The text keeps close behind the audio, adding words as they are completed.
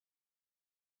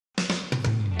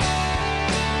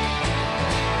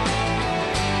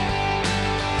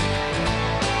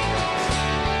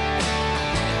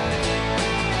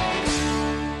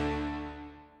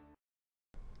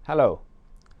Hello,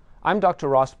 I'm Dr.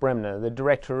 Ross Bremner, the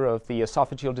Director of the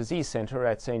Esophageal Disease Center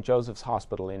at St. Joseph's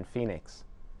Hospital in Phoenix.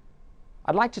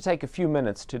 I'd like to take a few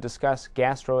minutes to discuss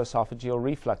gastroesophageal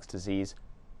reflux disease,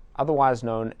 otherwise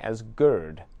known as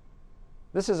GERD.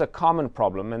 This is a common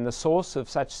problem and the source of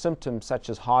such symptoms such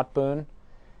as heartburn,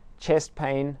 chest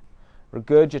pain,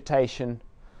 regurgitation,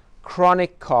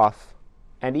 chronic cough,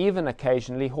 and even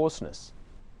occasionally hoarseness.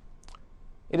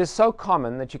 It is so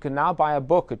common that you can now buy a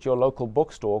book at your local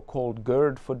bookstore called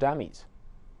GERD for Dummies,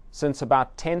 since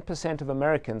about 10% of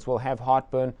Americans will have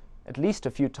heartburn at least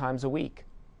a few times a week.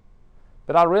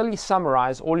 But I'll really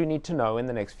summarize all you need to know in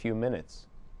the next few minutes.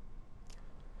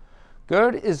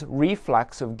 GERD is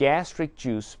reflux of gastric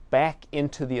juice back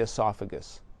into the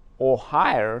esophagus, or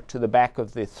higher to the back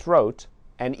of the throat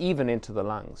and even into the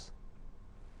lungs.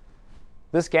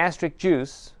 This gastric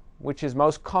juice, which is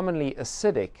most commonly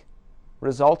acidic,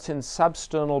 results in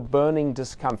substernal burning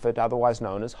discomfort, otherwise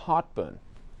known as heartburn.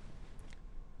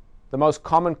 The most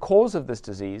common cause of this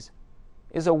disease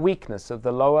is a weakness of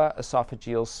the lower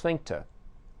esophageal sphincter.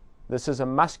 This is a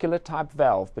muscular type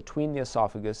valve between the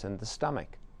esophagus and the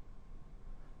stomach.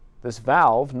 This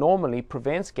valve normally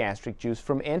prevents gastric juice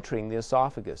from entering the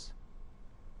esophagus.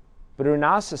 But in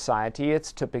our society,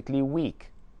 it's typically weak.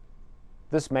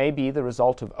 This may be the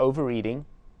result of overeating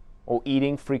or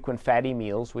eating frequent fatty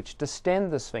meals which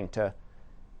distend the sphincter,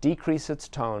 decrease its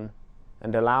tone,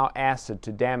 and allow acid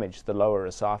to damage the lower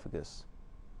esophagus.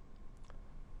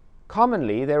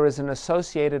 Commonly, there is an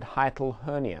associated hiatal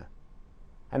hernia,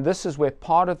 and this is where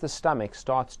part of the stomach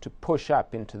starts to push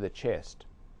up into the chest.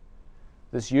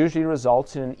 This usually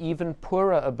results in an even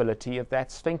poorer ability of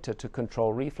that sphincter to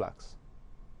control reflux.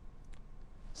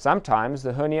 Sometimes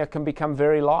the hernia can become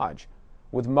very large,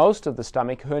 with most of the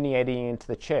stomach herniating into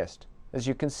the chest, as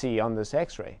you can see on this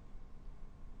X-ray.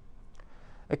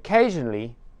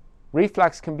 Occasionally,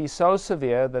 reflux can be so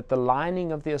severe that the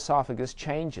lining of the esophagus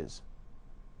changes.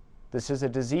 This is a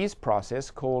disease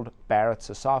process called Barrett's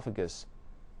esophagus,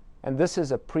 and this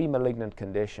is a pre-malignant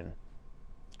condition.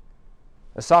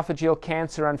 Esophageal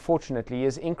cancer, unfortunately,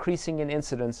 is increasing in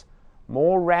incidence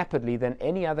more rapidly than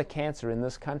any other cancer in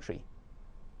this country,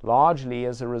 largely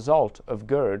as a result of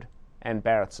GERD and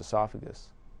Barrett's esophagus.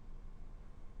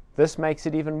 This makes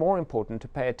it even more important to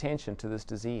pay attention to this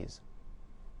disease.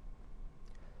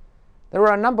 There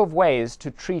are a number of ways to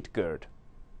treat GERD.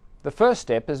 The first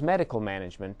step is medical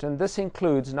management, and this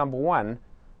includes, number one,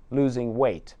 losing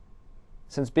weight,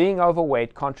 since being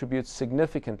overweight contributes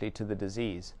significantly to the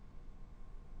disease.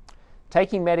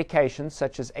 Taking medications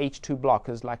such as H2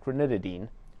 blockers like ranitidine,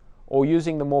 or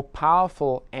using the more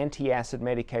powerful anti-acid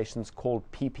medications called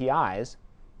PPIs,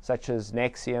 such as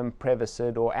Nexium,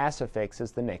 Prevacid, or Acifex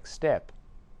is the next step.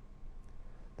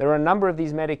 There are a number of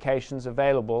these medications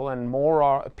available and more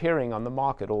are appearing on the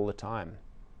market all the time.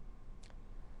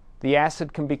 The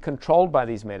acid can be controlled by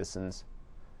these medicines,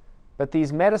 but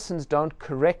these medicines don't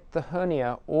correct the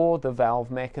hernia or the valve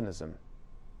mechanism,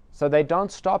 so they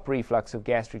don't stop reflux of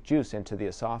gastric juice into the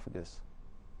esophagus.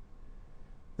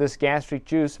 This gastric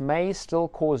juice may still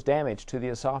cause damage to the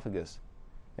esophagus,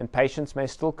 and patients may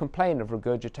still complain of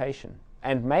regurgitation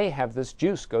and may have this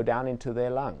juice go down into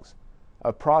their lungs,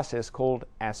 a process called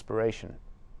aspiration.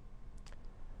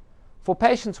 For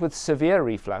patients with severe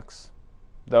reflux,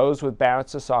 those with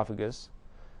Barrett's esophagus,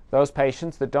 those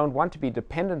patients that don't want to be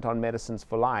dependent on medicines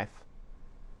for life,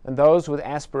 and those with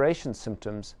aspiration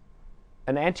symptoms,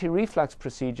 an anti-reflux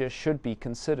procedure should be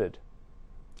considered.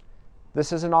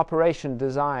 This is an operation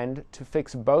designed to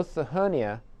fix both the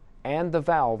hernia and the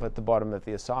valve at the bottom of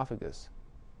the esophagus.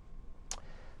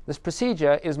 This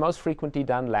procedure is most frequently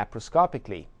done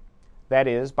laparoscopically, that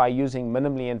is, by using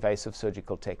minimally invasive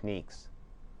surgical techniques.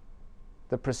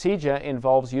 The procedure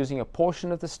involves using a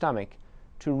portion of the stomach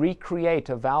to recreate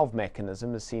a valve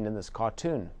mechanism as seen in this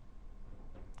cartoon.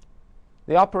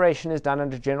 The operation is done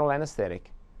under general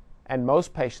anesthetic, and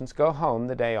most patients go home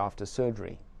the day after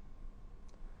surgery.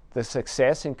 The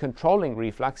success in controlling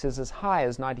reflux is as high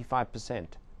as 95%.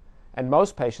 And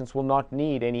most patients will not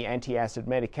need any anti-acid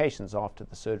medications after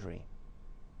the surgery.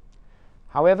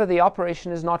 However, the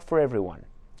operation is not for everyone,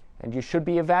 and you should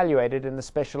be evaluated in a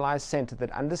specialized center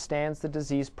that understands the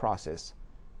disease process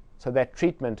so that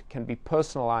treatment can be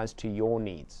personalized to your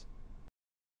needs.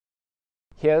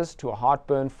 Here's to a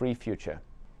heartburn-free future.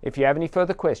 If you have any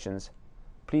further questions,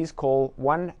 please call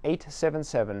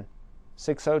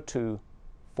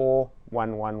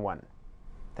 1-877-602-4111.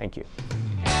 Thank you.